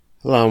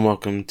Hello and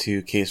welcome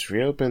to Case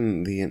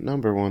Reopen, the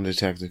number one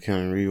Detective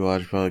Conan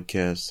rewatch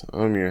podcast.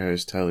 I'm your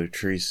host, Tyler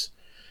Treese,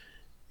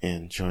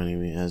 and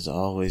joining me as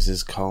always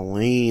is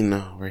Colleen.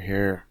 We're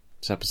here.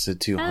 It's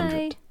episode 200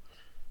 Hi.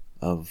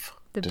 of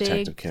The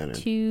Detective big Conan.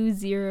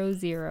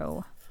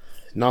 200.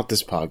 Not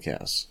this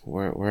podcast.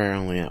 We're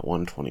only at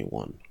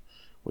 121,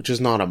 which is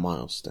not a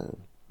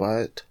milestone,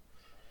 but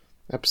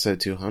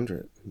episode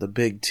 200, the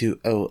big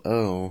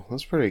 200.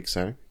 That's pretty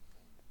exciting.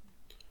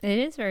 It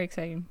is very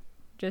exciting.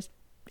 Just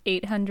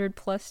 800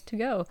 plus to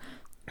go.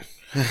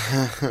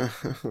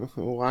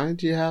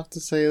 Why'd you have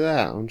to say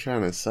that? I'm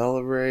trying to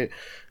celebrate,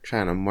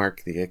 trying to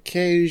mark the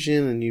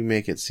occasion, and you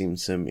make it seem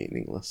so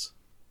meaningless.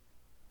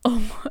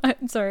 Oh,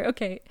 I'm sorry.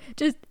 Okay,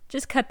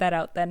 just cut that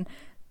out then.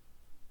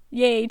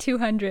 Yay,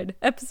 200.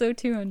 Episode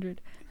 200.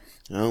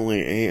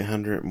 Only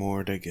 800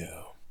 more to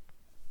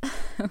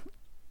go.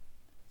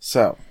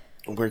 So,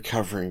 we're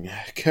covering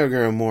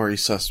Kogoro Mori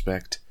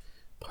Suspect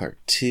Part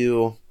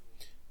 2.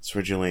 It's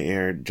originally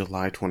aired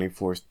July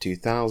 24th,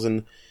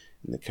 2000.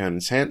 And the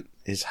Conan's hint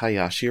is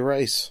Hayashi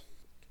Rice.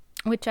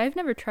 Which I've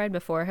never tried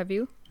before, have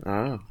you?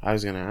 Oh, I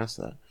was going to ask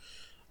that.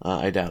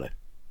 I doubt it.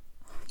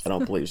 I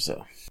don't believe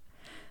so.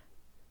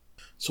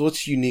 So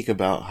what's unique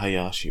about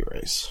Hayashi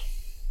Rice?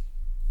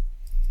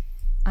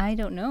 I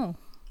don't know.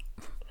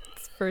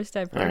 It's the first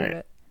I've heard of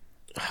it.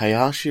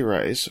 Hayashi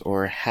rice,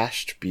 or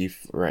hashed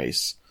beef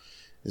rice,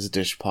 is a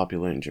dish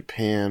popular in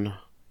Japan.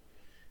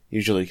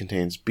 Usually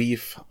contains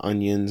beef,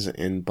 onions,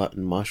 and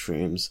button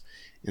mushrooms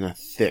in a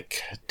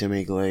thick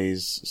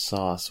demi-glaze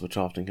sauce, which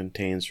often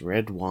contains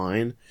red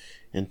wine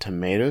and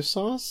tomato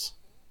sauce.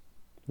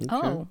 Okay.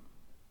 Oh,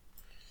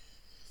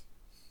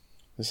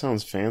 This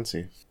sounds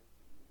fancy.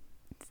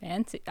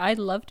 fancy. I'd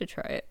love to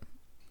try it.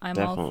 I'm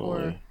all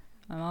Definitely.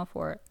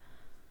 for it.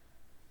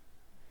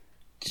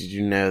 Did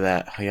you know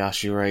that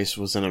Hayashi rice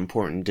was an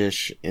important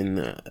dish in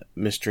the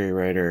mystery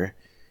writer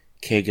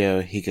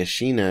Keigo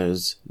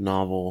Higashino's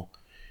novel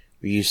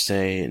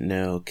Ryusei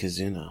no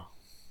Kizuno?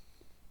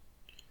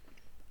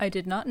 I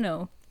did not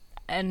know.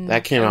 And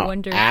That came I out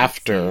wonder if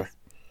after.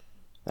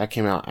 That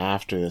came out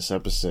after this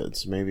episode,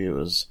 so maybe it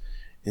was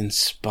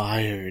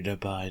inspired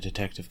by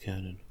Detective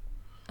Conan.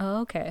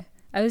 Oh, okay.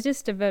 I was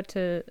just about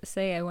to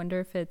say, I wonder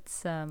if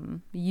it's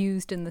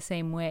used in the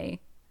same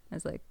way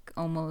as like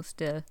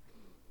almost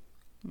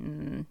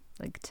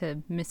like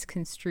to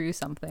misconstrue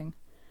something.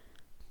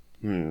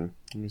 Let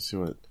me see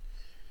what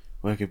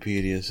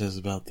Wikipedia says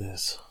about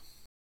this.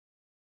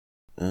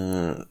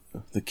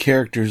 The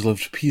characters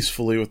lived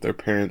peacefully with their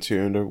parents who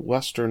owned a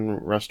Western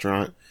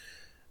restaurant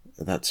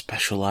that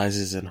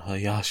specializes in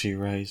Hayashi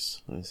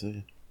rice. I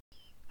see.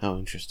 How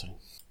interesting.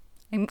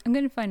 I'm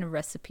going to find a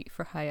recipe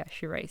for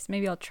Hayashi rice.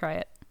 Maybe I'll try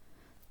it.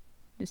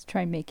 Just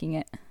try making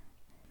it.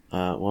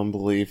 One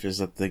belief is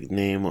that the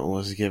name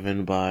was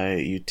given by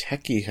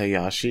Yuteki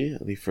Hayashi,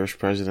 the first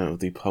president of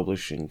the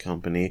publishing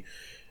company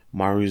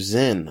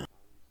Maruzen.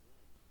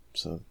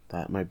 So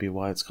that might be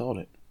why it's called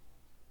it.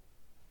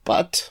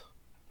 But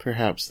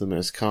perhaps the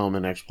most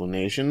common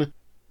explanation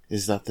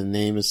is that the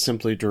name is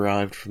simply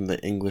derived from the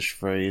English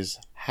phrase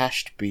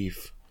hashed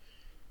beef.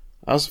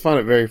 I also find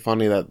it very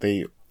funny that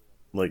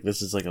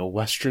this is like a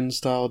Western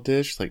style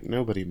dish. Like,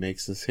 nobody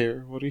makes this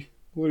here. What do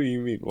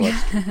you mean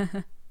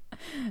Western?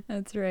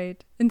 That's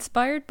right.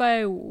 Inspired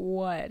by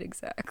what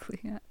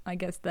exactly? I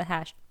guess the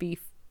hashed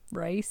beef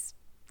rice.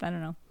 I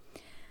don't know.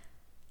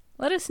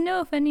 Let us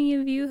know if any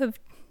of you have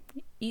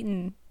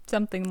eaten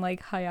something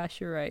like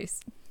Hayashi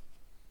rice.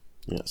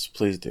 Yes,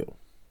 please do.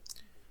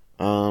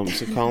 So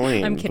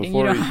Colleen, I'm kidding,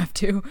 you don't have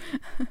to.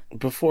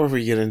 Before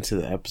we get into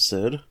the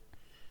episode,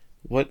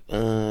 what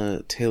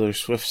Taylor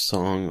Swift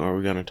song are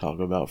we going to talk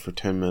about for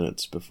 10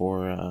 minutes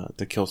before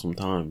to kill some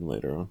time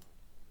later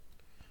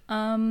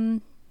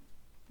on?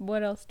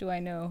 What else do I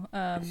know?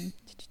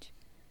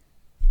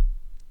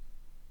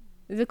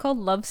 Is it called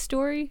Love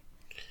Story?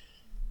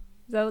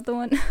 Is that what the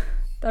one?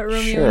 That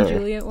Romeo and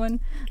Juliet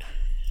one?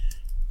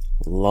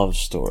 Love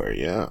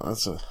Story, yeah.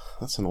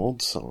 That's an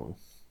old song.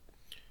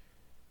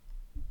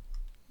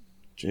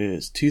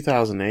 Jeez,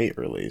 2008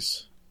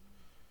 release.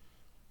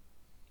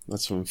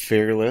 That's from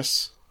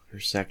Fearless, her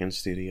second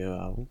studio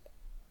album.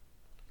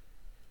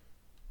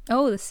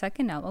 Oh, the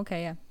second album.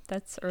 Okay, yeah.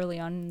 That's early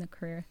on in the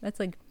career.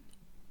 That's like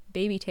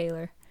Baby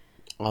Taylor.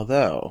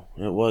 Although,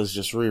 it was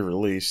just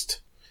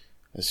re-released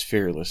as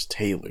Fearless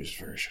Taylor's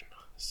version.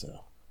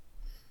 So,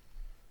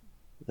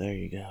 there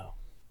you go.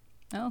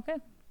 Oh, okay.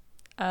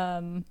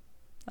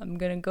 I'm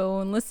gonna go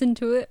and listen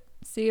to it,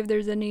 see if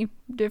there's any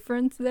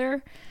difference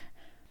there.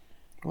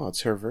 Well,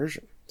 it's her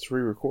version. It's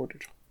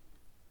re-recorded.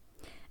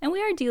 And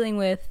we are dealing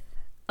with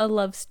a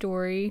love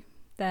story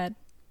that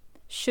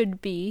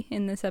should be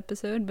in this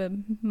episode, but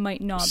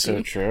might not be.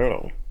 So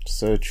true.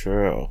 So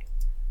true.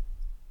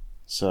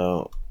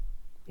 So,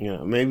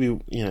 maybe,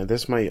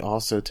 this might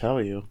also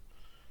tell you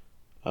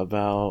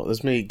about,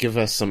 this may give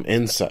us some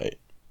insight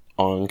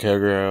on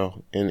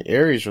Kogoro and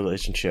Eri's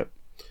relationship.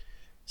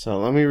 So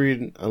let me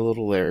read a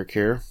little lyric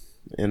here,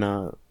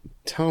 and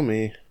tell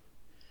me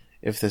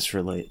if this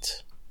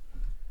relates.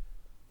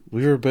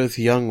 We were both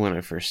young when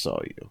I first saw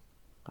you.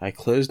 I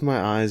closed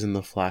my eyes and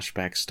the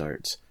flashback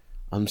starts.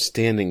 I'm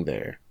standing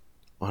there,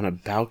 on a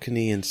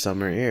balcony in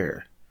summer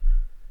air.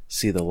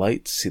 See the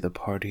lights, see the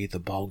party, the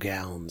ball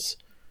gowns.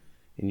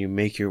 And you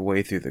make your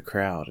way through the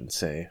crowd and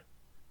say,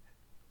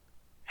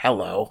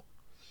 hello.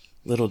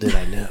 Little did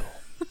I know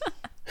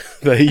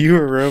that you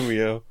were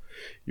Romeo.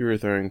 You were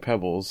throwing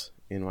pebbles,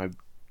 and my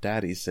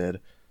daddy said,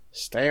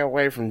 stay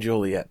away from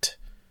Juliet.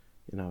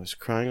 And I was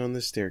crying on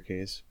the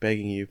staircase,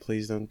 begging you,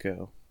 please don't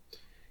go.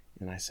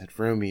 And I said,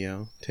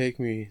 Romeo, take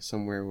me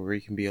somewhere where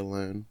we can be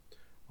alone.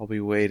 I'll be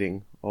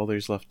waiting. All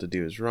there's left to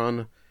do is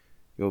run.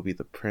 You'll be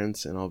the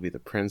prince, and I'll be the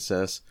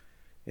princess.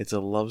 It's a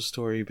love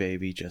story,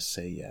 baby. Just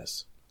say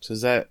yes. So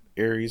is that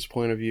Aries'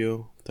 point of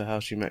view to how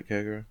she met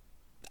Kogoro?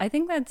 I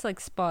think that's like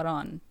spot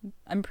on.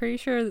 I'm pretty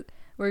sure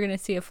we're going to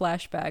see a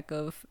flashback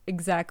of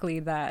exactly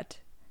that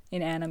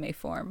in anime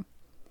form.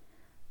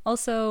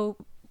 Also,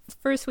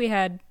 first we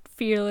had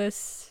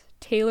Fearless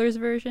Taylor's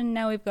version.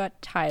 Now we've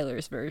got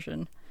Tyler's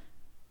version.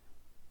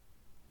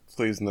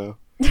 Please no.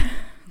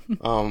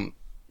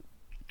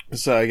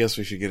 So I guess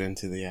we should get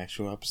into the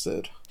actual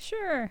episode.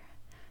 Sure.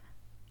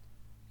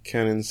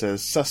 Conan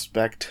says,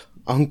 suspect,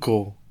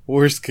 uncle,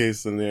 worst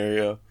case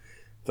scenario.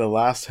 The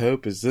last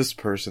hope is this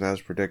person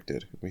as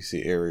predicted. We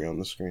see Eri on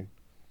the screen.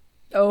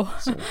 Oh,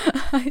 so.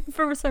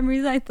 For some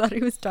reason I thought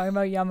he was talking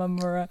about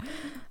Yamamura.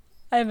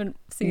 I haven't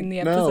seen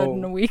the episode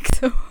in a week,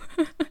 so...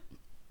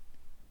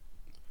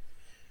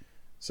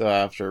 So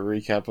after a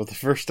recap of the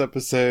first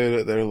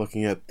episode, they're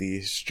looking at the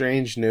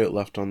strange note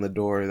left on the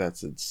door that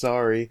said,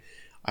 sorry,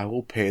 I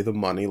will pay the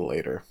money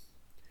later.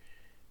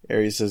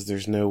 Eri says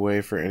there's no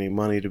way for any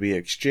money to be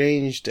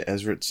exchanged,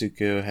 as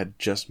Ritsuko had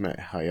just met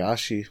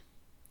Hayashi.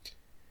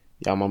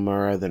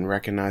 Yamamura then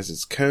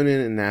recognizes Conan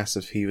and asks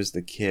if he was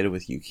the kid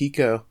with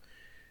Yukiko.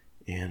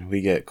 And we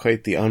get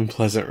quite the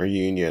unpleasant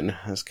reunion,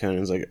 as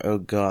Conan's like, oh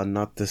god,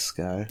 not this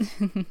guy.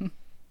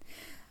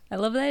 I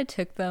love that it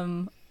took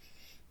them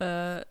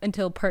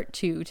until part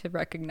 2 to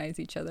recognize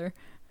each other.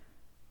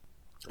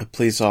 A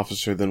police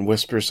officer then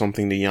whispers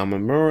something to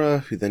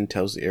Yamamura, who then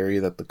tells Eri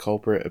that the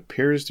culprit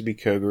appears to be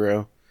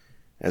Kogoro,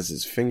 as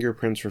his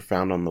fingerprints were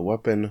found on the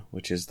weapon,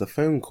 which is the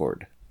phone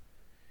cord.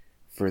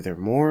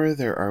 Furthermore,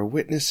 there are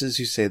witnesses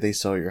who say they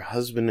saw your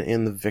husband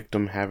and the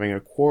victim having a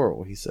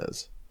quarrel, he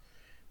says.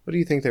 What do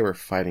you think they were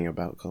fighting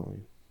about,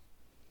 Colleen?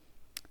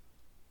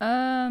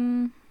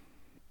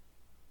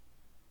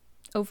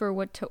 Over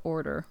what to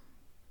order.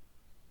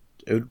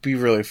 It would be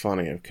really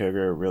funny if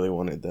Kogoro really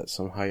wanted that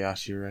some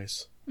Hayashi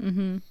rice.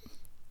 Mm-hmm.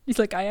 He's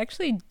like, I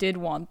actually did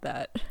want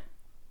that.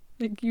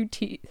 Like,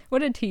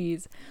 what a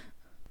tease.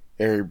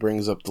 Eri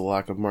brings up the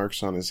lack of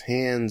marks on his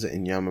hands,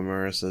 and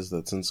Yamamura says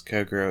that since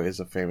Kogoro is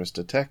a famous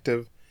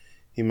detective,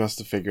 he must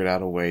have figured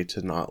out a way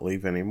to not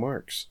leave any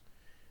marks.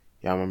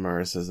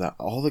 Yamamura says that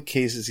all the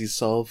cases he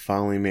solved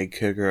finally made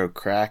Kogoro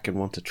crack and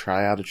want to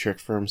try out a trick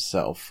for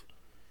himself.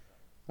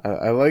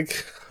 I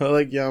like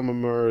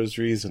Yamamura's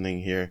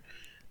reasoning here,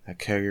 that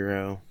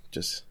Kogoro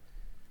just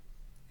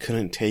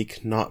couldn't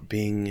take not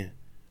being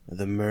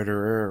the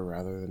murderer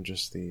rather than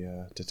just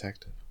the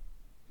detective.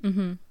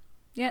 Mm-hmm.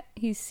 Yeah,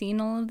 he's seen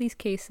all of these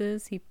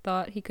cases. He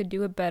thought he could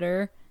do it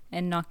better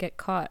and not get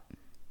caught.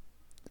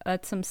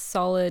 That's some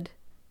solid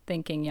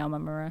thinking,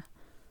 Yamamura.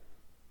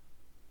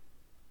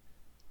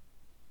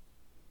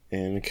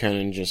 And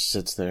Conan just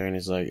sits there and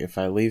he's like, if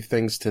I leave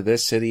things to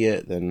this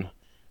idiot, then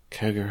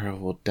Kogoro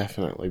will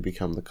definitely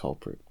become the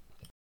culprit.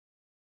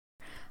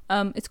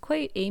 It's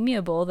quite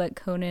amiable that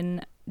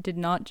Conan did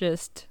not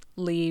just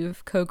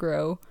leave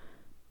Kogoro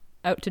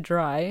out to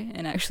dry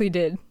and actually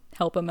did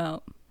help him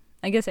out.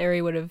 I guess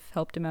Eri would have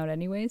helped him out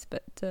anyways,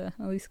 but at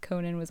least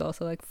Conan was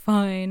also like,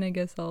 fine, I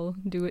guess I'll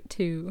do it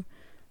too.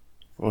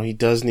 Well, he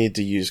does need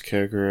to use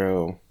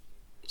Kogoro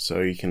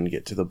so he can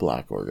get to the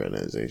Black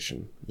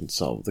Organization and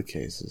solve the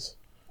cases.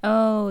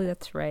 Oh,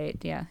 that's right.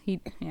 Yeah,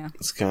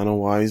 It's kind of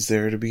why he's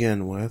there to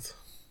begin with.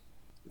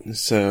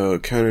 So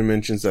Conan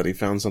mentions that he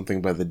found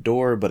something by the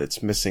door, but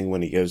it's missing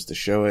when he goes to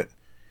show it.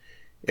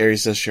 Eri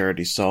says she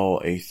already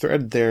saw a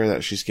thread there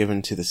that she's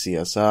given to the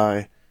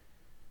CSI.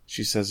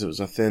 She says it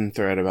was a thin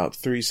thread about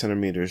 3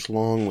 centimeters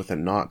long with a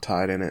knot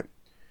tied in it.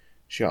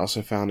 She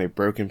also found a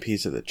broken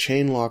piece of the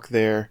chain lock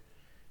there,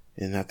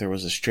 and that there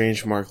was a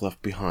strange mark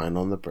left behind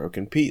on the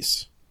broken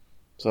piece.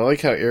 So I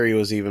like how Eri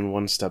was even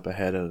one step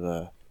ahead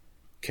of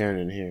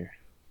Conan here.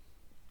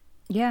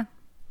 Yeah.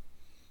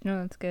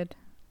 No, that's good.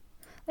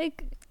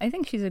 I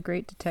think she's a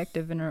great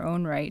detective in her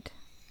own right.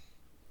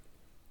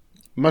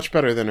 Much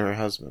better than her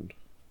husband.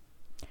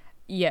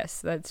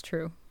 Yes, that's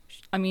true.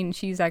 I mean,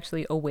 she's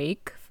actually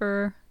awake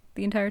for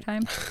the entire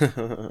time.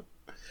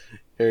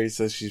 Eri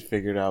says she's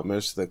figured out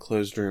most of the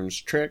closed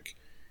room's trick,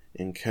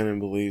 and Conan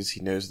believes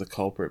he knows the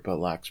culprit but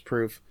lacks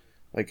proof.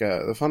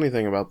 The funny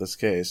thing about this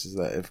case is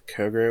that if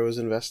Kogoro was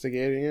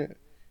investigating it,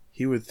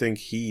 he would think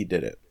he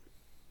did it.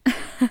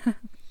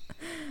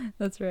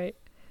 That's right.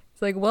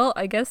 It's like, well,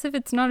 I guess if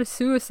it's not a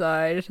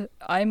suicide,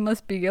 I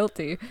must be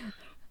guilty.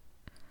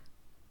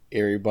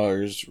 Eri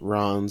bars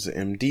Ron's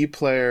MD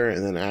player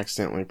and then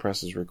accidentally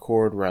presses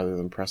record rather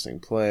than pressing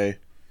play.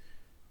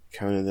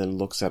 Conan then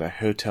looks at a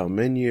hotel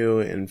menu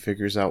and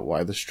figures out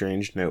why the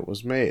strange note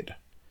was made.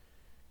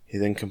 He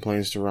then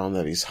complains to Ron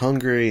that he's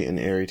hungry, and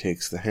Eri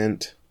takes the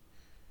hint.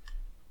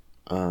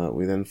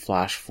 We then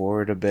flash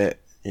forward a bit,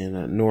 and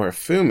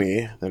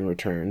Norifumi then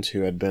returns,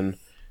 who had been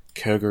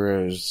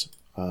Kogoro's...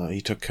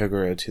 he took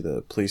Kogoro to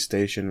the police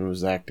station and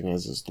was acting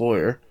as his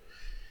lawyer.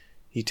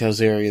 He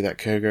tells Eri that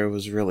Kogoro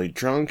was really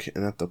drunk,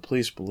 and that the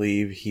police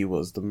believe he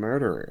was the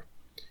murderer.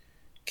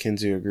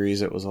 Kinzu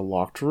agrees it was a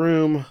locked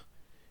room,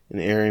 and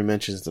Eri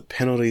mentions the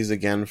penalties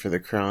again for the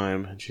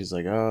crime, and she's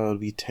like, oh, it'll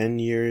be 10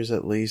 years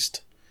at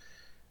least.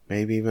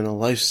 Maybe even a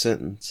life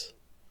sentence.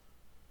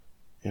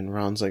 And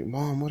Ron's like,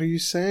 Mom, what are you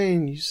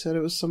saying? You said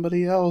it was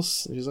somebody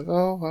else. And she's like,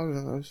 oh,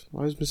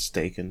 I was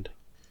mistaken.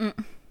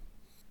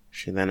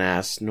 She then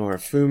asks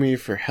Norifumi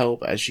for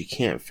help as she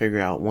can't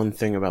figure out one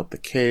thing about the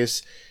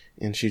case,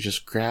 and she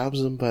just grabs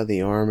him by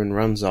the arm and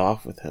runs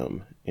off with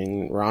him.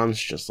 And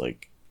Ron's just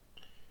like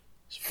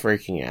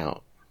freaking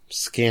out.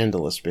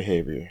 Scandalous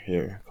behavior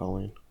here,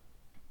 Colleen.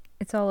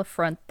 It's all a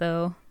front,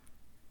 though.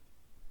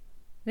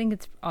 I think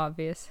it's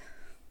obvious.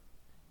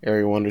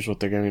 Eri wonders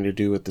what they're going to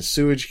do with the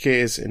sewage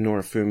case, and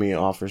Norifumi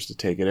offers to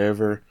take it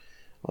over,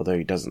 although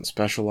he doesn't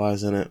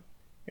specialize in it.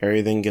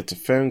 Eri then gets a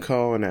phone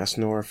call and asks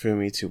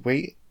Norifumi to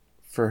wait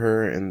for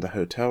her in the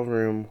hotel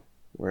room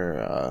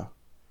where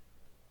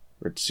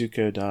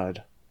Ritsuko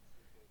died.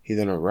 He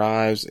then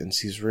arrives and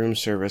sees room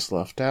service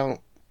left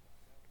out.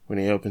 When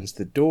he opens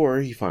the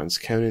door, he finds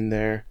Conan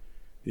there,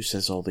 who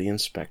says all the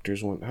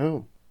inspectors went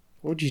home.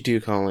 What would you do,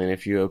 Colleen,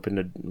 if you opened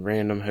a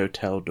random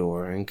hotel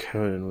door and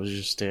Conan was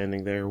just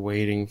standing there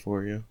waiting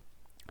for you?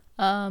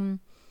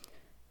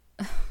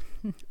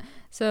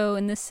 So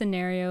in this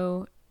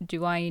scenario,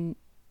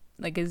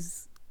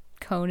 is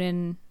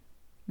Conan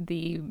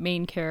the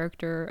main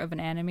character of an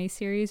anime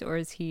series, or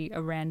is he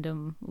a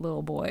random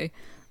little boy?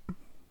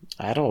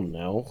 I don't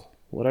know.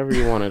 Whatever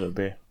you want it to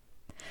be.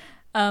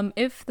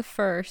 If the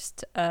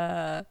first,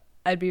 I'd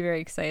be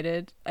very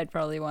excited. I'd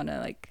probably want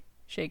to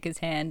shake his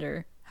hand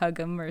or hug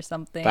him or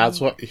something.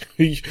 That's what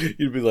you'd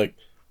be like.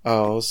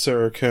 Oh,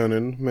 Sarah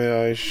Conan,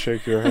 may I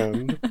shake your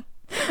hand?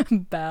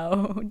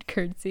 Bow,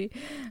 curtsy.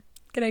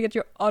 Can I get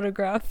your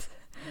autograph?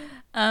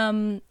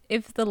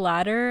 If the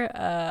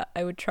latter,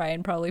 I would try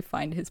and probably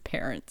find his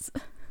parents.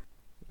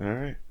 All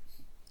right.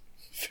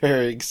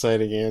 Very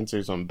exciting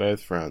answers on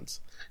both fronts.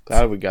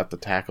 Glad we got to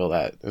tackle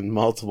that in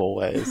multiple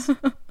ways.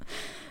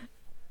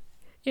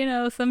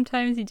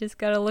 Sometimes you just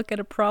gotta look at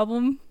a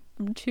problem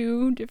from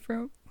two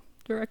different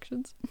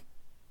directions.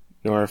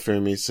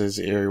 Norifumi says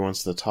Eri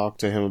wants to talk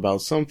to him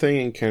about something,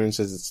 and Conan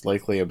says it's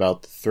likely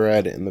about the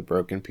thread and the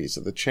broken piece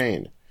of the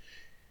chain.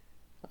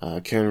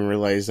 Conan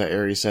relays that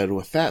Eri said,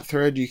 with that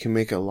thread you can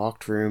make a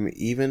locked room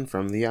even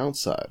from the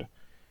outside.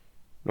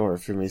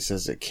 Norifumi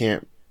says it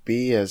can't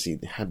be, as he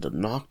had to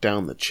knock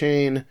down the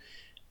chain,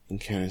 and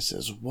Conan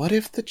says, what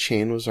if the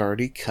chain was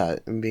already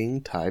cut and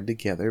being tied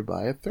together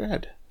by a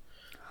thread?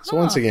 So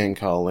once again,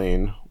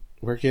 Colleen,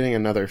 we're getting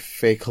another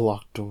fake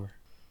locked door.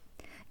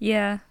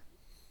 Yeah.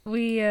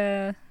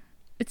 It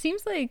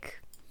seems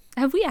like,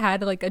 have we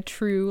had a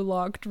true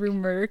locked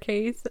room murder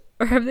case,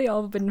 or have they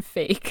all been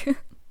fake?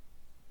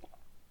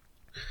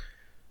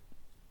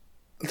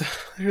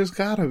 There's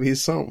gotta be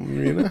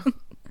something,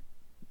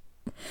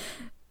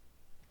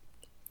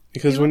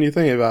 Because when you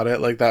think about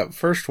it, that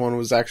first one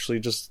was actually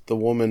just the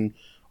woman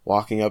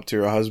walking up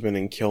to her husband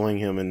and killing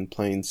him in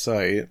plain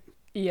sight.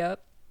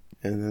 Yep.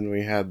 And then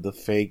we had the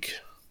fake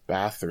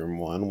bathroom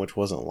one, which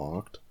wasn't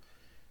locked.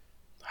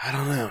 I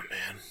don't know,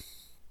 man.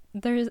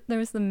 There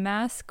was the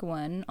mask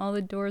one. All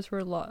the doors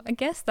were locked. I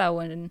guess that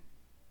one.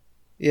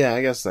 Yeah,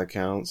 I guess that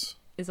counts.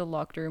 Is a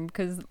locked room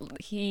because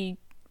he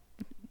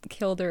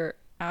killed her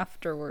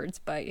afterwards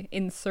by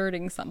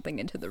inserting something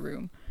into the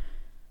room.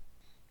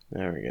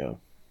 There we go.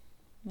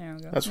 There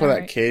we go. That's why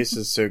that case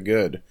is so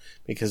good,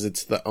 because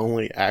it's the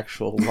only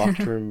actual locked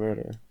room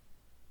murder.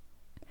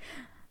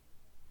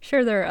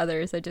 Sure, there are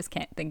others. I just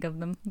can't think of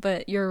them.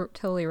 But you're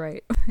totally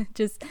right.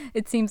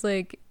 It seems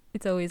like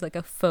it's always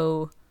a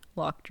faux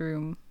locked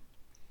room.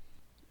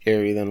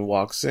 Eri then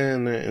walks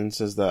in and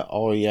says that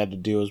all he had to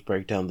do was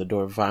break down the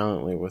door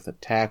violently with a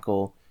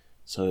tackle,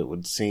 so it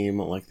would seem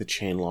like the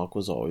chain lock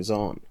was always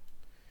on.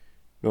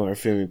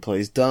 Norifumi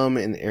plays dumb,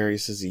 and Eri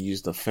says he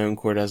used the phone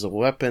cord as a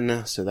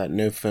weapon so that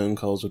no phone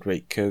calls would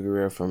wake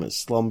Kogoro from his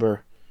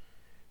slumber.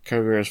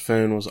 Kogoro's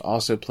phone was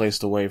also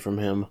placed away from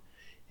him,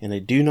 and a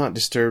do not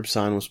disturb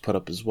sign was put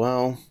up as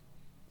well.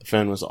 The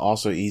phone was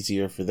also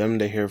easier for them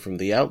to hear from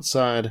the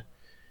outside,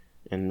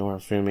 and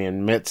Norifumi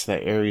admits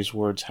that Eri's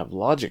words have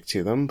logic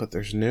to them, but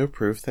there's no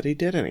proof that he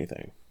did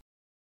anything.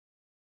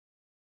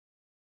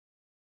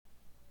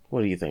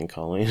 What do you think,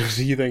 Colleen?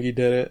 Do you think he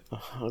did it?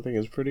 I think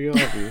it's pretty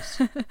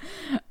obvious.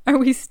 Are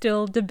we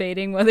still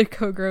debating whether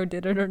Kogoro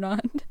did it or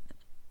not?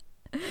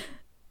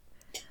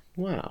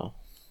 Wow.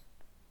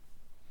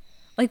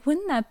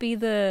 Wouldn't that be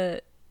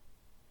the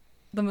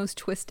most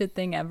twisted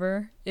thing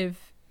ever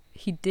if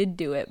he did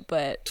do it,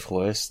 but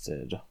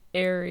Twisted.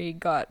 Eri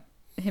got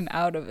him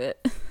out of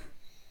it.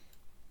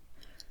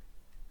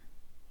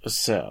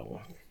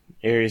 So,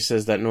 Eri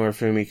says that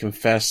Norifumi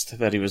confessed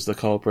that he was the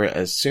culprit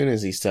as soon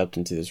as he stepped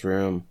into this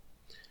room.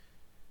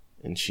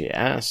 And she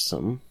asks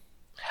him,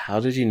 how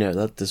did you know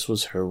that this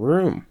was her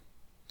room?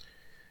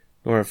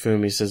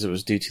 Norifumi says it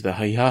was due to the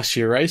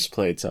Hayashi rice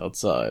plates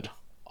outside.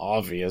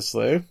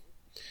 Obviously.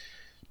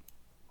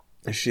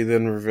 She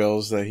then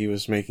reveals that he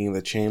was making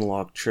the chain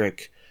lock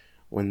trick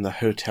when the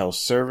hotel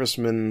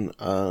serviceman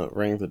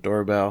rang the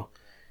doorbell.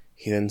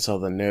 He then saw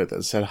the note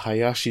that said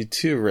Hayashi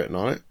 2 written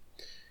on it,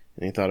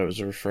 and he thought it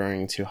was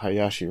referring to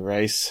Hayashi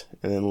rice,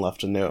 and then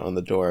left a note on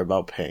the door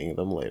about paying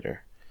them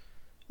later.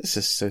 This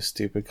is so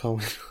stupid,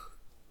 Colleen.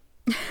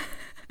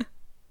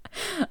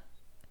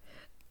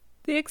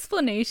 The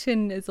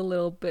explanation is a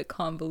little bit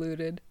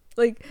convoluted.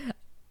 Like,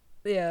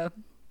 yeah.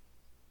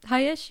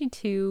 Hayashi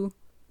 2,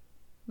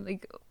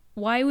 like,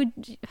 why would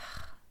you...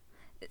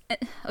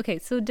 Okay,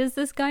 so does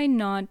this guy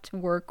not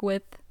work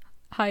with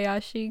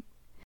Hayashi?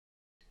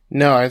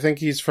 No, I think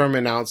he's from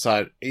an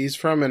outside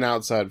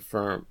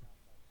firm.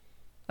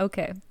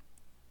 Okay.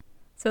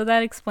 So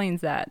that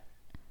explains that.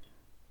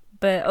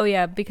 But, oh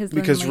yeah, because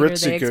later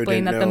Ritsuko they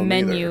explain that the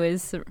menu either.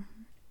 is...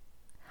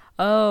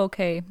 Oh,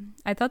 okay.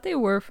 I thought they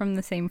were from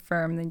the same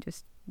firm. They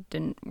just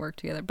didn't work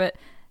together. But,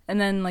 and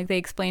then, like, they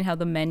explain how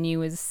the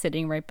menu is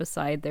sitting right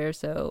beside there.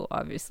 So,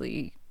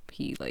 obviously,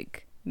 he,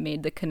 like,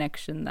 made the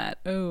connection that,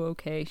 oh,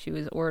 okay, she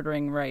was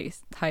ordering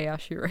rice,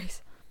 Hayashi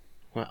rice.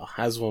 Well,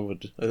 as one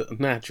would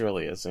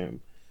naturally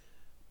assume.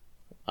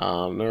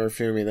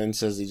 Norifumi then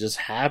says he just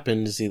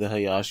happened to see the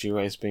Hayashi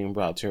rice being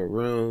brought to her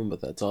room,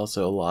 but that's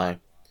also a lie,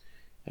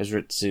 as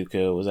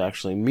Ritsuko was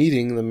actually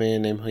meeting the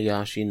man named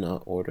Hayashi,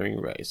 not ordering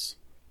rice.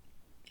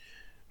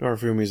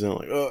 Norifumi's then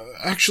like,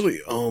 actually,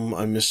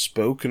 I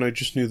misspoke and I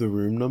just knew the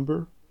room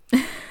number.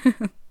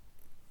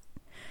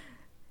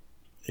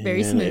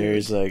 Very smooth.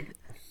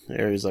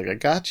 Eri's like, I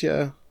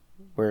gotcha.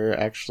 We're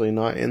actually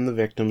not in the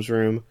victim's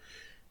room.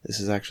 This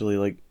is actually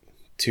like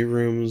 2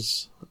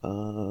 rooms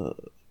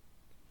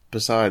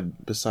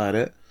beside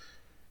it,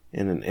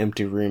 in an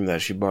empty room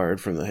that she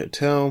borrowed from the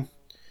hotel.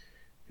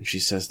 And she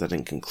says that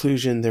in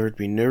conclusion, there would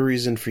be no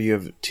reason for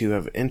you to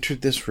have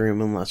entered this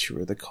room unless you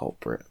were the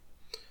culprit.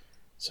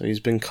 So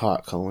he's been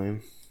caught,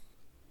 Colleen.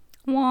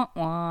 Wah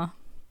wah.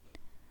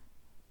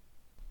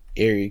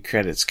 Eri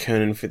credits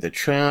Conan for the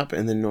trap,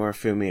 and then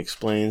Norifumi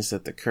explains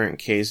that the current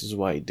case is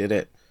why he did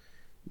it.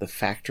 The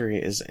factory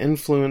is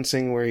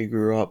influencing where he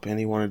grew up, and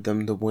he wanted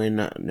them to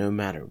win no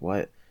matter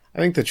what. I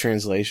think the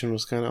translation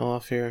was kind of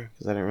off here,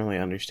 because I didn't really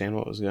understand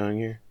what was going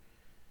here.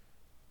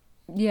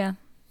 Yeah.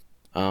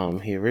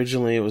 He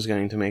originally was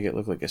going to make it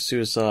look like a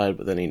suicide,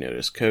 but then he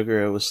noticed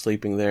Kogoro was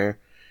sleeping there,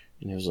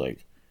 and he was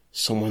like,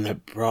 someone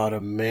that brought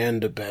a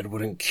man to bed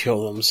wouldn't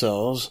kill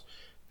themselves.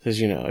 Because,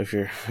 you know, if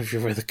you're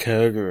with a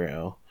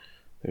Kogoro,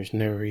 there's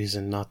no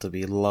reason not to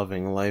be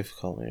loving life,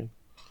 Colleen.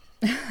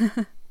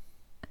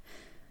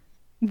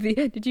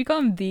 Did you call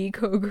him the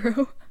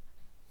Kogoro?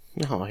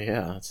 Oh,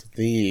 yeah, it's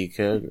the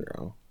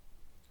Kogoro.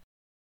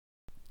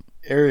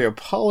 Eri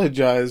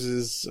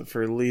apologizes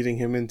for leading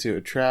him into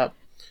a trap,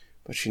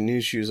 but she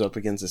knew she was up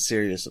against a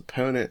serious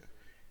opponent.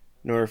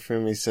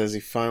 Norifumi says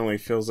he finally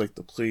feels like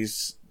the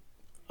police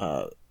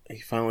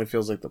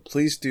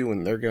do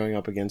when they're going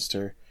up against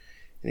her,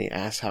 and he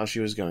asks how she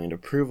was going to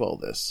prove all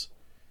this.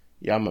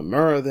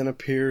 Yamamura then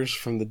appears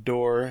from the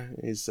door.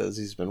 He says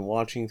he's been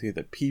watching through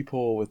the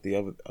peephole with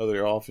the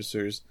other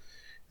officers,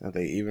 and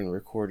they even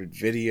recorded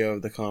video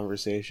of the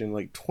conversation.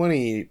 Like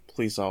 20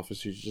 police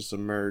officers just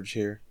emerge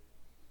here.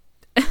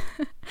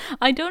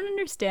 I don't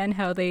understand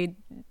how they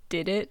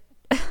did it.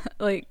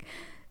 Like,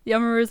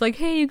 Yamamura's like,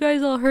 hey, you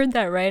guys all heard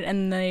that, right?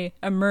 And they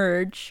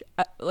emerge,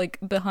 like,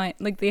 behind,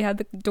 like, they had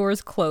the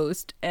doors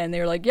closed, and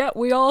they're like, yeah,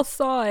 we all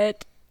saw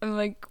it. I'm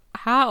like,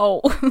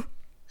 how?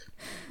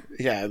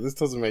 Yeah, this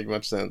doesn't make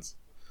much sense.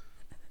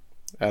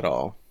 At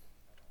all.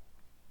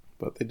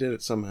 But they did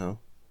it somehow.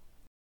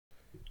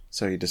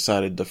 So he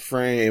decided to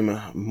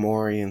frame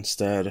Mori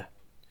instead.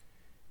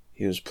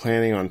 He was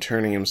planning on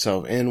turning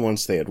himself in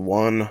once they had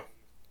won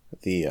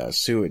the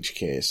sewage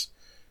case,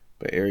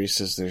 but Eri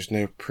says there's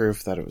no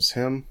proof that it was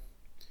him.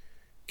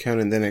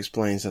 Conan then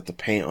explains that the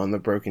paint on the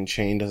broken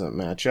chain doesn't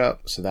match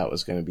up, so that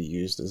was going to be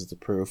used as the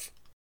proof.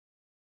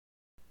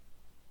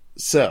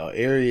 So,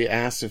 Eri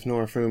asked if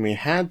Norifumi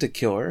had to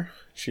kill her.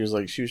 She was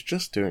like, she was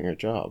just doing her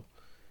job.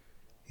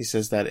 He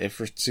says that if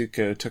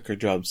Ritsuko took her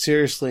job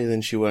seriously,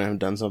 then she wouldn't have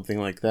done something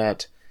like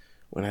that.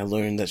 When I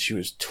learned that she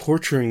was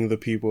torturing the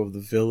people of the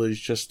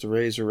village just to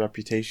raise her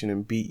reputation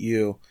and beat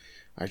you,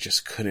 I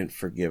just couldn't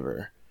forgive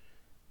her.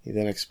 He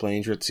then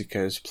explained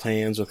Ritsuko's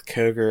plans with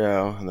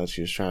Kogoro, and that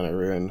she was trying to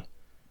ruin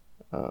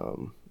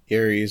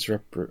Eri's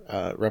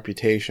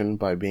reputation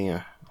by being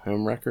a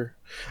homewrecker.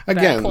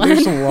 Again,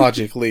 there's some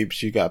logic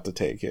leaps you got to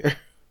take here.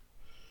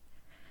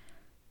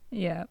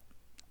 Yeah.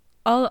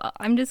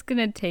 I'm just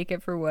gonna take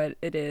it for what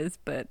it is,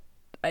 but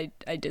I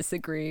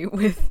disagree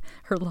with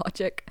her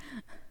logic.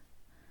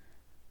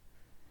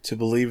 To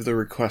believe the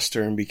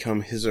requester and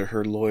become his or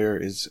her lawyer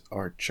is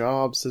our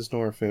job, says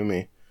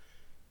Norifumi.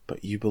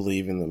 But you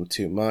believe in them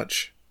too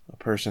much. A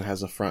person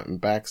has a front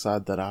and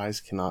backside that eyes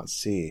cannot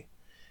see.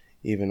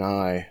 Even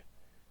I,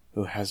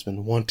 who has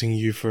been wanting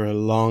you for a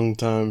long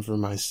time for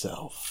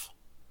myself.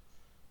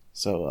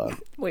 So,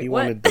 Wait, he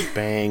what? wanted to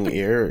bang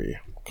Eri,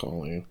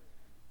 Colleen.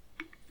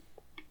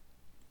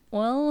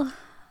 Well,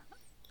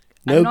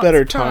 There's no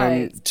better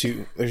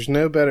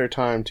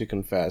time to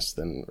confess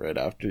than right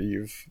after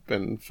you've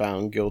been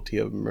found guilty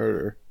of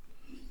murder.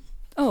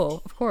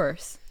 Oh, of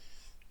course.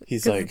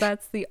 He's 'Cause like,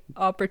 that's the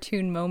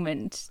opportune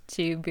moment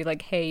to be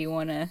like, hey, you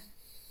want to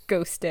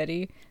go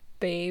steady,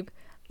 babe?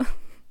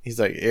 he's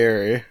like,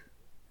 Eri,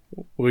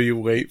 will you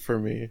wait for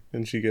me?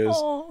 And she goes,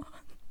 Oh.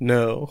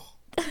 no.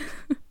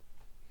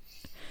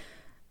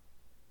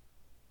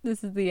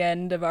 This is the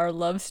end of our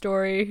love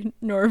story,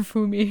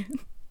 Norifumi.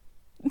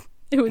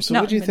 It was So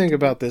not what do you meant think to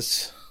be. about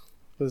this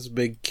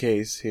big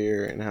case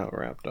here and how it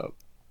wrapped up?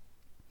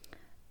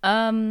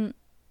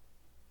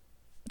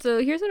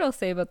 So here's what I'll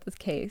say about this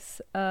case.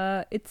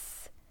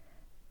 It's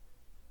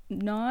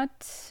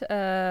not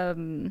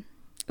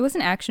it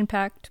wasn't action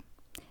packed.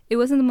 It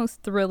wasn't the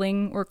most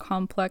thrilling or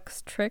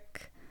complex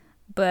trick,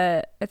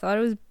 but I thought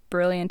it was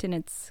brilliant in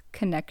its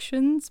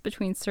connections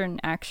between certain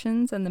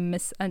actions and the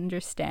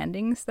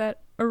misunderstandings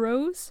that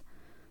arose,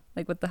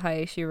 like with the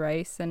Hayashi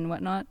rice and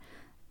whatnot.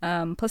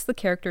 Plus the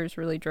characters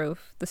really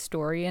drove the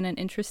story in an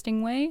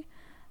interesting way.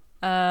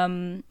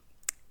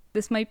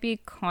 This might be a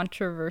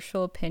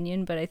controversial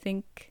opinion, but I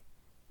think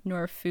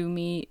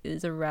Norifumi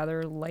is a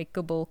rather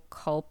likable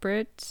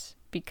culprit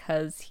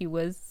because he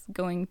was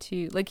going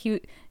to, like,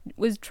 he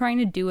was trying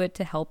to do it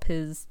to help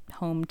his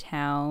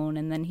hometown,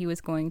 and then he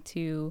was going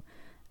to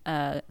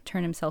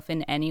turn himself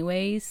in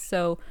anyways.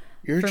 So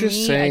You're for just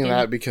me, saying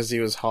that because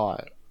he was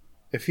hot.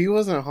 If he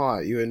wasn't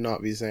hot, you would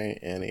not be saying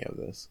any of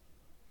this.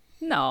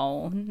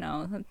 No,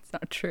 that's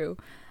not true.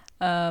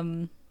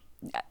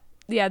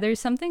 Yeah, there's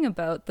something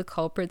about the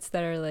culprits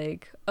that are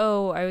like,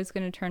 oh, I was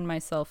going to turn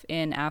myself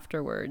in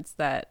afterwards,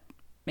 that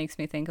makes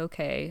me think,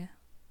 okay,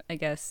 I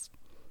guess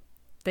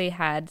they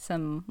had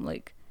some,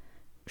 like,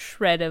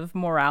 shred of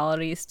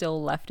morality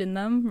still left in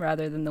them,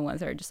 rather than the ones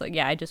that are just like,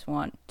 yeah, I just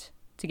want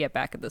to get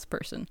back at this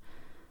person.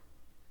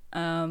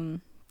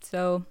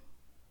 So,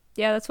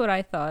 yeah, that's what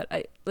I thought.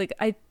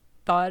 I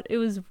thought it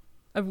was,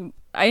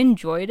 I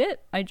enjoyed it.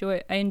 I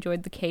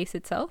enjoyed the case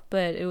itself,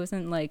 but it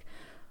wasn't like,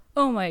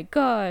 oh my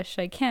gosh,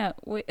 I can't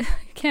wait,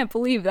 I can't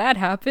believe that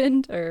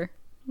happened, or,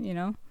 you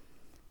know.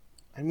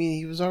 I mean,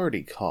 he was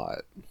already caught.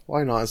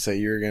 Why not say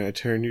you're going to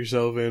turn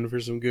yourself in for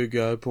some good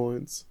guy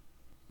points?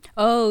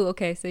 Oh,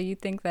 okay, so you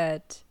think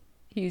that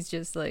he's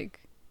just,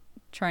 like,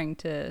 trying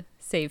to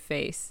save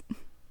face.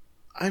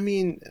 I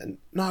mean,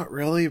 not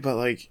really, but,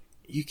 like,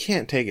 you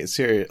can't take it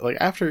serious. Like,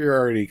 after you're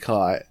already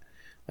caught,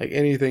 like,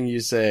 anything you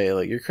say,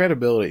 like, your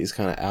credibility is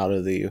kind of out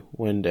of the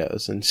window,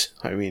 since,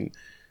 I mean,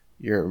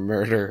 you're a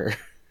murderer.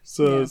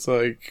 So Yeah. it's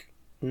like,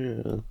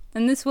 yeah.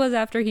 And this was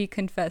after he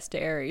confessed to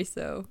Aries,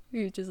 so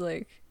he was just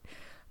like,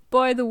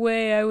 by the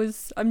way,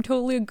 I'm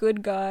totally a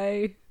good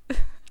guy. I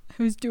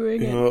was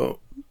doing it.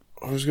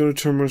 I was going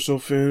to turn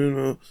myself in,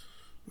 and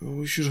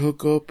we should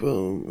hook up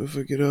if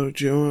I get out of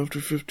jail after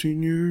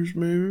 15 years,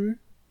 maybe?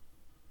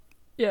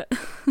 Yeah.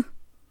 I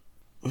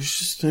was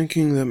just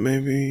thinking that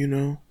maybe,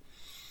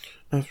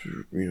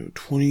 after,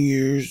 20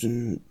 years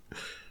and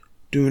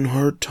doing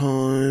hard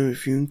time,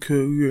 if you and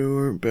Kogyo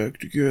aren't back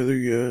together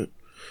yet,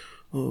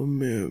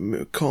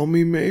 call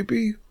me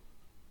maybe?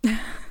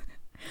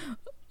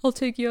 I'll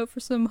take you out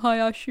for some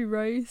Hayashi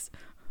rice.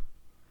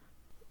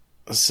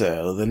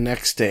 So, the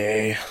next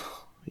day,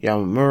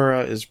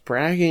 Yamamura is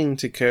bragging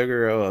to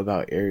Kogoro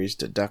about Aries'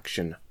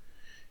 deduction.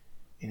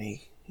 And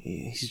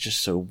he's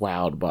just so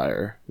wowed by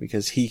her,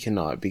 because he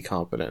cannot be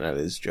competent at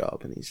his job,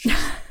 and he's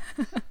just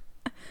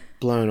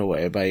blown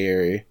away by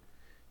Eri.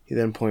 He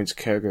then points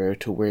Kogoro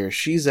to where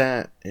she's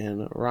at,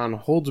 and Ron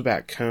holds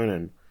back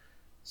Conan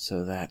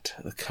so that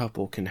the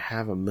couple can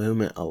have a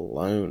moment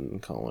alone.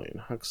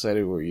 Colleen, how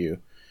excited were you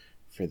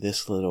for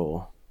this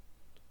little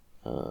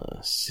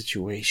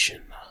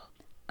situation?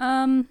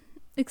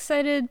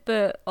 Excited,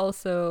 but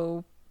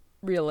also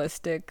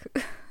realistic.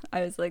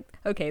 I was like,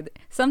 okay,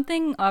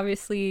 something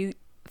obviously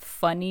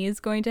funny is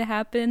going to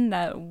happen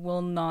that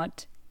will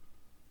not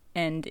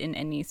end in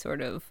any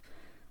sort of,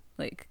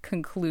 like,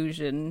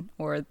 conclusion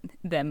or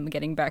them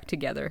getting back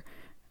together.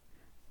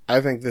 I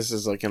think this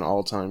is like an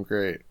all-time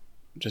great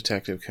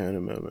Detective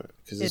Conan moment,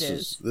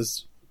 because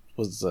this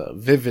was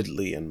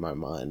vividly in my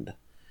mind.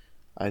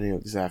 I knew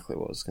exactly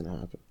what was going to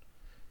happen.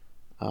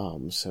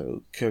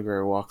 So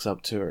Kogoro walks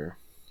up to her.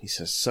 He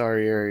says,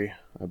 "Sorry, Eri,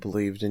 I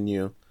believed in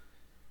you.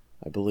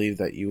 I believed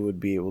that you would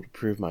be able to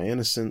prove my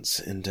innocence,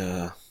 and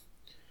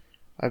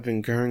I've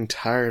been growing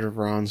tired of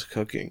Ron's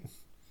cooking.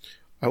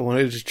 I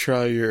wanted to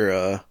try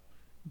your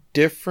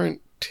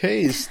different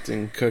taste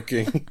in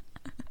cooking."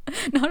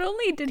 Not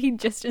only did he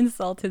just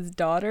insult his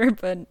daughter,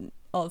 but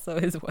also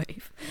his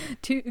wife.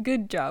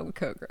 Good job,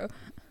 Kogoro.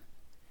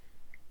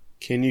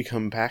 "Can you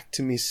come back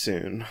to me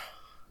soon?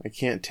 I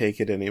can't take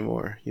it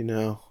anymore,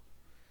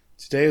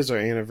 Today is our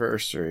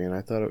anniversary, and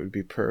I thought it would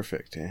be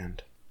perfect,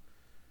 and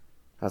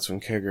that's when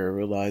Kogoro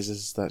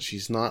realizes that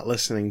she's not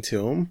listening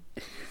to him,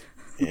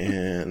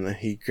 and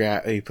he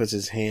puts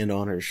his hand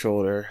on her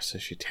shoulder, so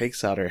she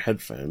takes out her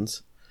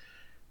headphones,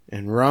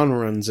 and Ron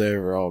runs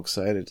over all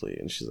excitedly,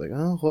 and she's like,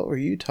 "Oh, what were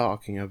you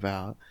talking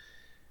about?"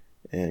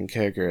 And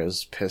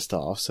Kogoro's pissed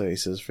off, so he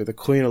says, "For the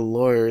Queen of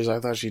Lawyers, I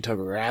thought she took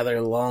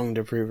rather long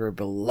to prove her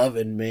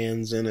beloved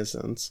man's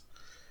innocence."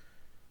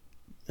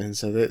 And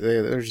so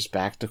they're just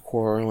back to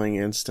quarreling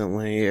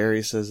instantly.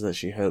 Eri says that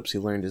she hopes he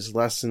learned his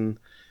lesson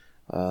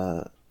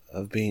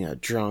of being a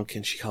drunk,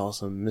 and she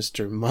calls him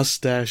Mr.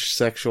 Mustache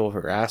Sexual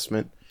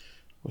Harassment,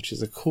 which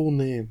is a cool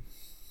name.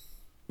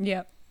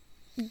 Yep.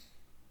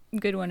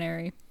 Good one,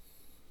 Eri.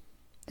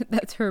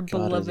 That's her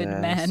beloved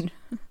man.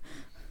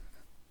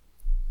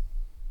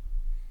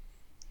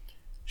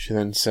 She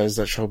then says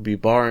that she'll be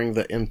borrowing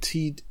the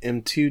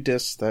M2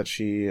 disc that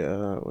she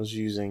was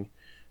using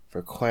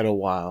for quite a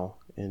while.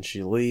 And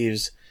she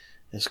leaves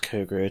as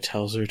Kogoro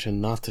tells her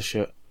not to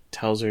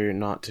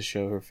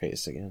show her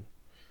face again.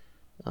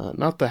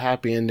 Not the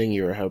happy ending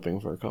you were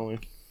hoping for, Colleen.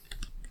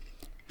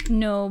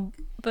 No,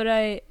 but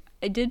I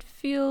did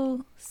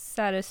feel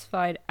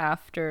satisfied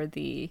after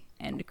the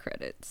end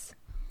credits.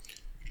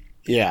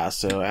 Yeah,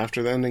 so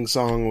after the ending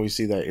song, we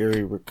see that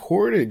Eri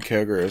recorded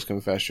Kogoro's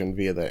confession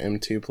via the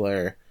M2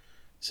 player,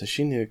 so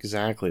she knew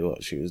exactly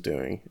what she was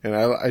doing. And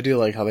I do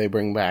like how they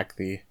bring back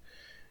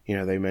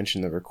they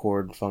mentioned the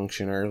record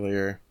function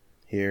earlier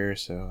here,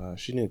 so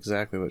she knew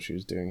exactly what she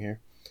was doing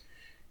here.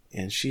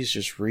 And she's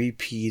just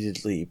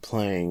repeatedly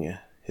playing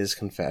his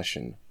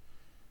confession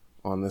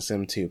on this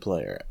M2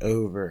 player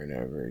over and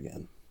over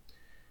again.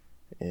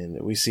 And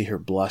we see her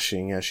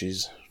blushing as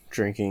she's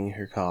drinking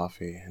her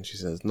coffee, and she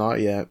says, "Not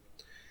yet.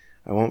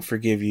 I won't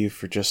forgive you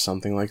for just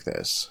something like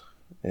this."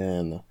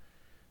 And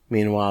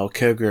meanwhile,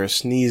 Kogoro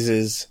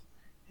sneezes,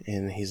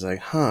 and he's like,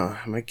 "Huh,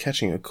 am I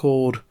catching a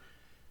cold?"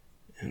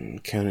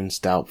 And Conan's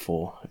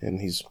doubtful, and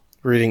he's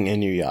reading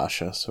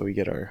Inuyasha, so we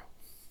get our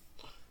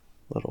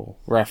little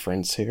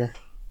reference here.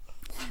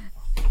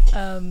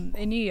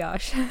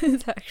 Inuyasha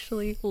is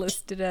actually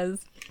listed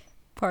as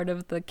part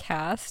of the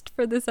cast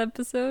for this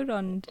episode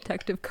on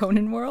Detective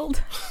Conan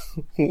World.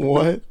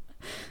 What?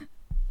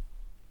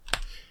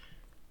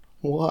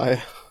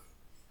 Why?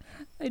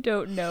 I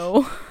don't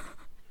know.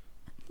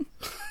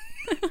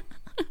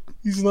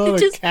 He's not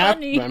a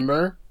cast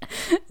member.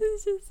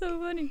 It's just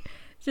so funny.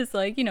 Just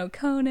like,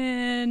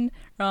 Conan,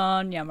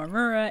 Ron,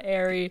 Yamamura,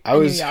 Eri, I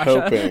was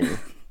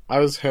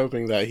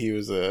hoping that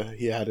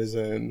he had his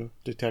own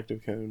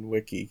Detective Conan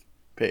wiki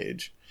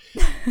page.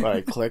 But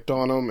I clicked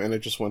on him and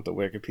it just went to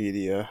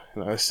Wikipedia,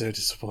 and I was so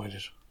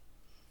disappointed.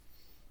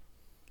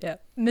 Yeah,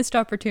 missed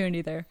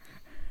opportunity there.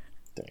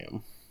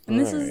 Damn. And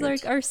this is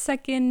like our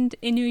second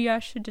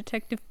Inuyasha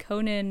Detective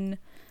Conan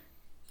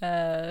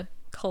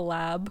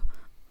collab.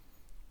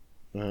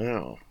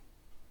 Wow.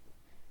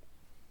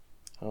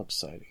 How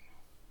exciting.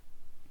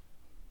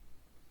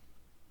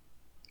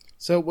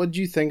 So, what do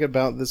you think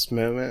about this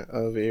moment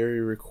of Eri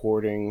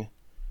recording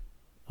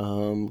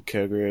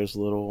Kogoro's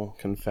little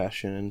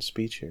confession and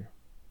speech here?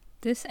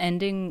 This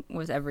ending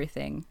was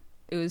everything.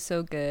 It was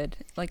so good.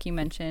 Like you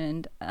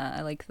mentioned,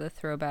 I like the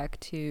throwback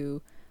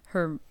to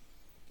her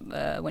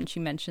when she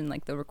mentioned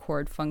like the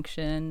record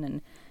function,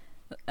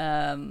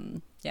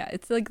 and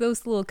it's like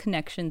those little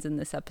connections in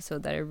this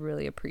episode that I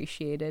really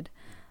appreciated.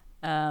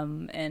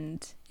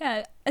 And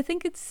yeah, I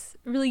think it's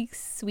really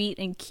sweet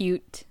and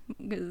cute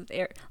because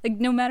like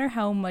no matter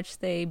how much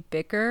they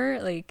bicker,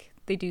 like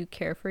they do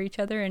care for each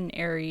other. And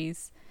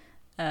Eri's,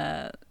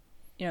 the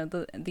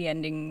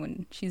ending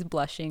when she's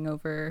blushing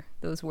over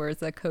those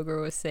words that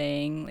Kogoro was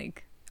saying,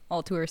 like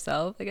all to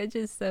herself, like it's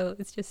just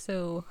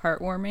so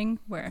heartwarming.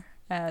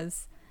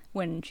 Whereas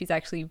when she's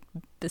actually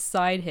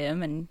beside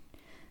him and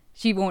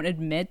she won't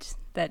admit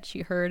that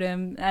she heard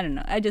him, I don't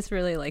know. I just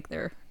really like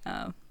their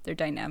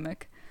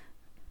dynamic.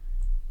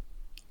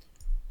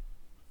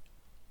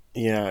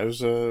 Yeah, it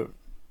was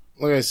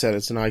like I said,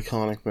 it's an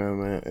iconic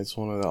moment. It's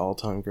one of the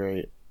all-time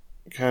great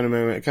kind of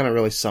moment. It kind of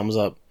really sums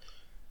up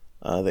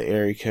the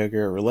Eri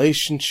Kogoro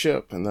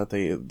relationship, and that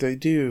they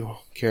do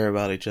care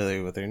about each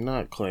other, but they're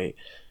not quite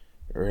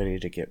ready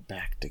to get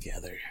back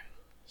together.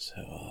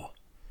 So,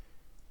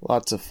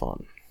 lots of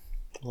fun.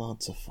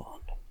 Lots of fun.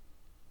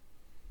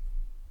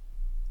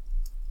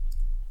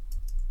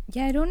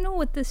 Yeah, I don't know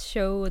what this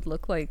show would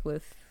look like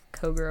with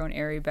Kogoro and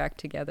Eri back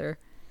together.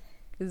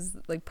 Because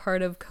like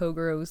part of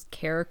Kogoro's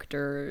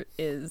character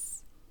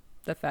is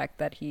the fact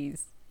that he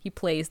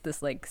plays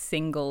this like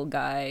single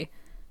guy.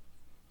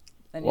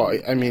 And well,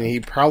 I mean, he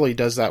probably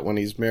does that when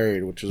he's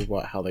married, which is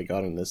how they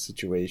got in this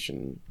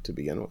situation to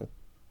begin with.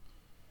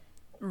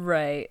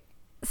 Right.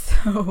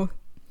 So,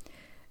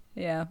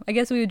 yeah, I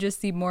guess we would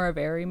just see more of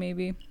Eri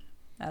maybe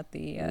at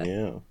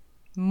the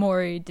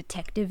Mori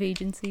Detective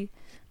Agency.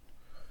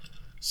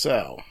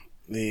 So,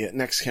 the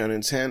next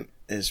Conan's hint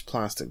is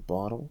plastic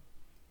bottle.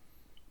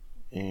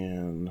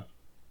 And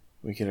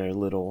we get our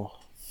little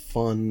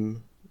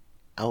fun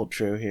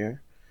outro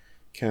here.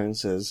 Conan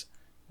says,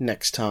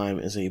 next time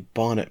is a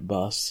bonnet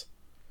bus.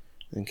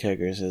 And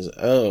Kegger says,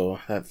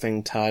 oh, that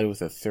thing tied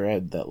with a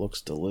thread that looks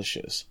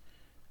delicious.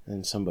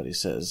 And somebody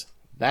says,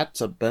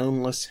 that's a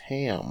boneless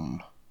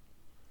ham.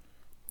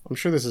 I'm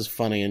sure this is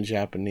funny in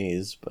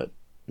Japanese, but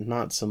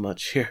not so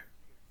much here.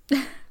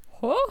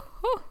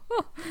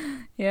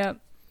 Yeah.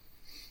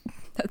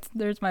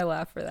 There's my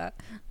laugh for that.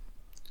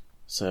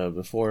 So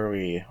before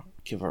we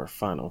give our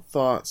final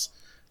thoughts,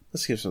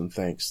 let's give some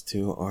thanks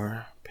to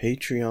our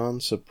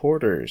Patreon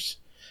supporters.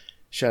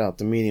 Shout out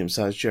to Medium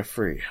Sized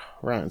Jeffrey,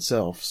 Ryan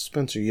Self,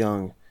 Spencer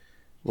Young,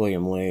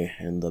 William Lee,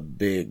 and the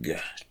Big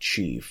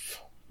Chief,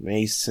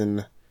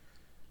 Mason.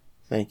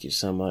 Thank you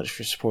so much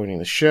for supporting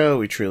the show.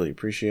 We truly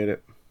appreciate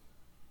it.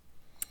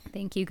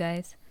 Thank you,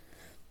 guys.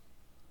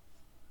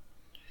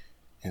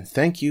 And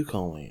thank you,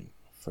 Colleen,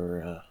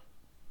 for,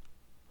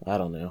 I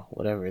don't know,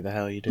 whatever the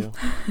hell you do.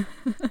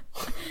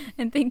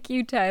 And thank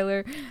you,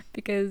 Tyler,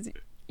 because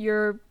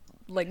you're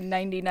like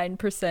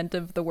 99%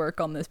 of the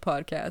work on this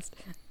podcast.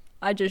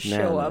 I just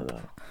show up.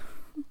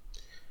 No.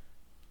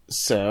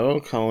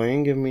 So,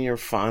 Colleen, give me your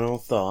final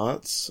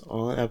thoughts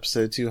on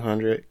episode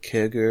 200,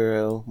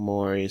 Keguro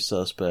Mori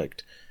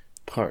Suspect,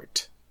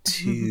 Part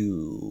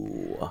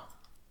 2.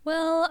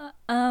 Well,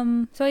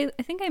 so I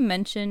think I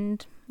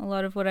mentioned a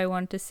lot of what I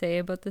wanted to say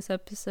about this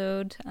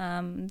episode.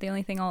 The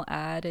only thing I'll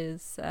add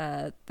is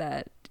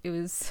that it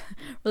was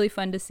really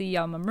fun to see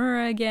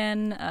Yamamura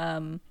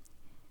again.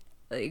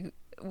 Like,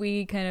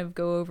 we kind of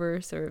go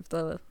over sort of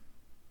the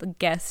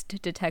guest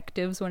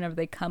detectives whenever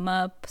they come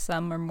up.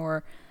 Some are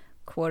more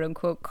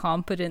quote-unquote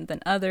competent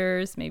than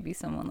others, maybe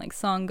someone like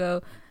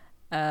Sango.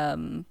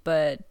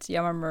 But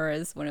Yamamura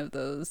is one of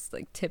those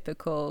like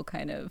typical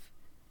kind of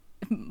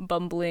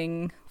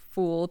bumbling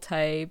fool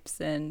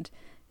types, and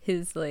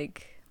his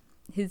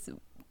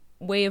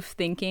way of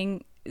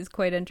thinking is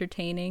quite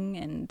entertaining.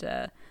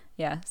 And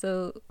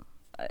so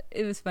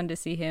it was fun to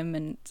see him,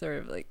 and sort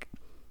of like,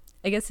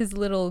 I guess his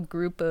little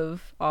group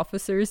of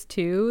officers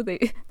too,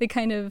 they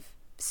kind of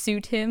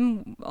suit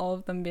him, all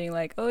of them being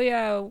like, oh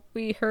yeah,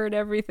 we heard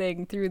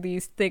everything through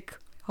these thick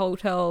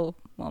hotel,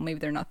 well, maybe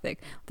they're not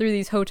thick, through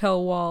these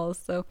hotel walls.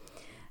 So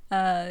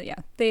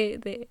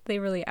they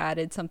really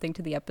added something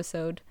to the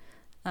episode,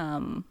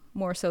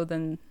 more so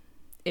than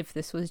if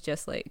this was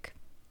just like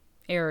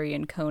Eri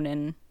and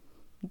Conan,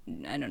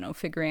 I don't know,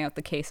 figuring out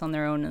the case on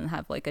their own and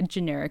have like a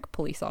generic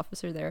police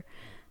officer there.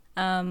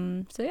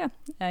 So yeah,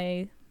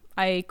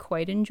 I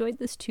quite enjoyed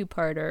this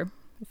two-parter,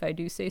 if I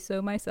do say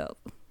so myself.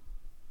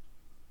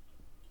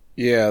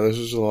 Yeah, this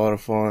was a lot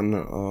of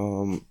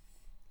fun.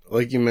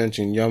 Like you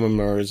mentioned,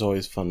 Yamamura is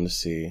always fun to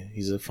see.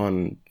 He's a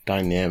fun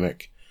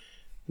dynamic.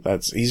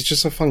 He's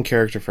just a fun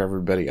character for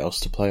everybody else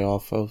to play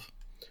off of.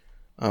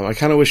 I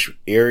kind of wish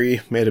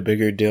Eri made a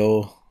bigger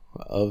deal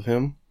of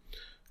him,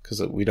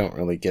 because we don't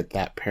really get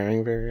that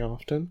pairing very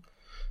often.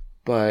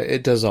 But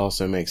it does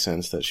also make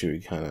sense that she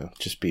would kind of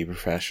just be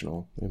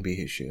professional and be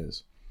who she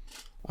is.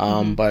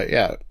 But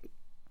yeah,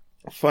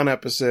 fun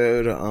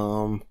episode.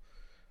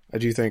 I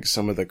do think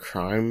some of the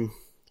crime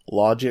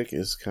logic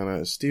is kind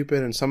of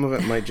stupid, and some of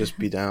it might just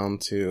be down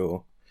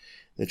to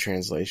the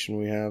translation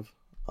we have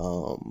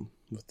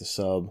with the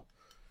sub.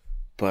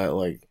 But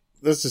like,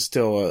 this is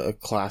still a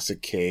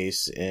classic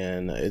case,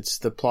 and it's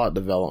the plot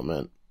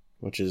development,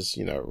 which is,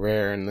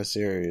 rare in the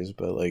series,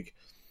 but like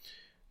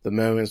the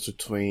moments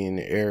between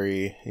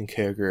Eri and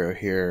Keguro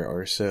here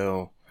are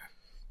so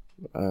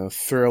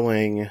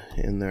thrilling,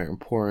 and they're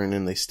important,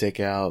 and they stick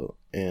out,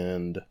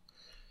 and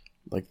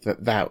like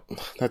that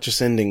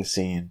just ending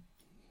scene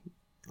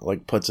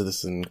like puts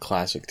this in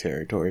classic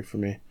territory for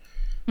me.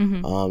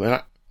 And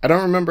I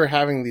don't remember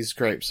having these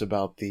gripes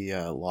about the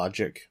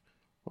logic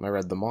when I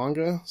read the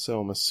manga,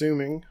 so I'm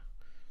assuming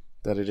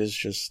that it is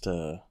just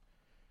the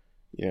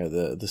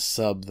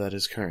sub that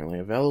is currently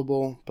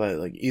available. But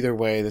like, either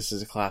way, this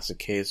is a classic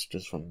case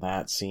just from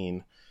that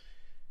scene.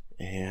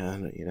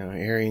 And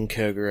Eri and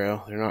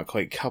Kogoro, they're not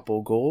quite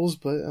couple goals,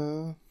 but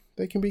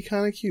they can be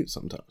kind of cute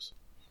sometimes.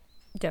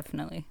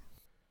 Definitely.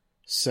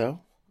 So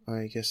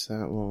I guess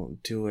that will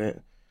do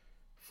it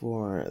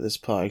for this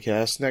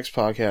podcast. Next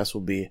podcast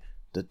will be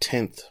the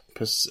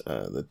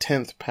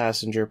 10th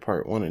Passenger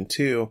Part 1 and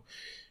 2,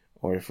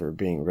 or if we're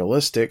being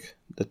realistic,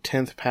 the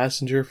 10th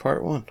Passenger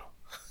Part 1.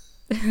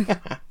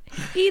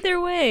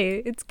 Either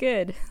way, it's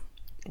good.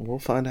 We'll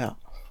find out.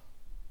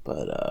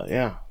 But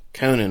yeah,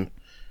 Conan,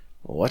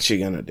 what you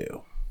gonna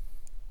do?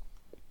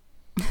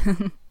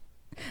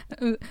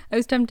 I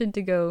was tempted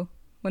to go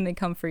When They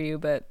Come For You,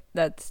 but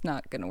that's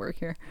not gonna work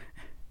here.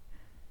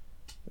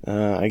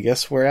 I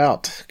guess we're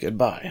out.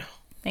 Goodbye.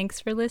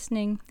 Thanks for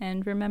listening,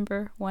 and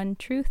remember, one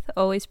truth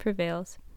always prevails.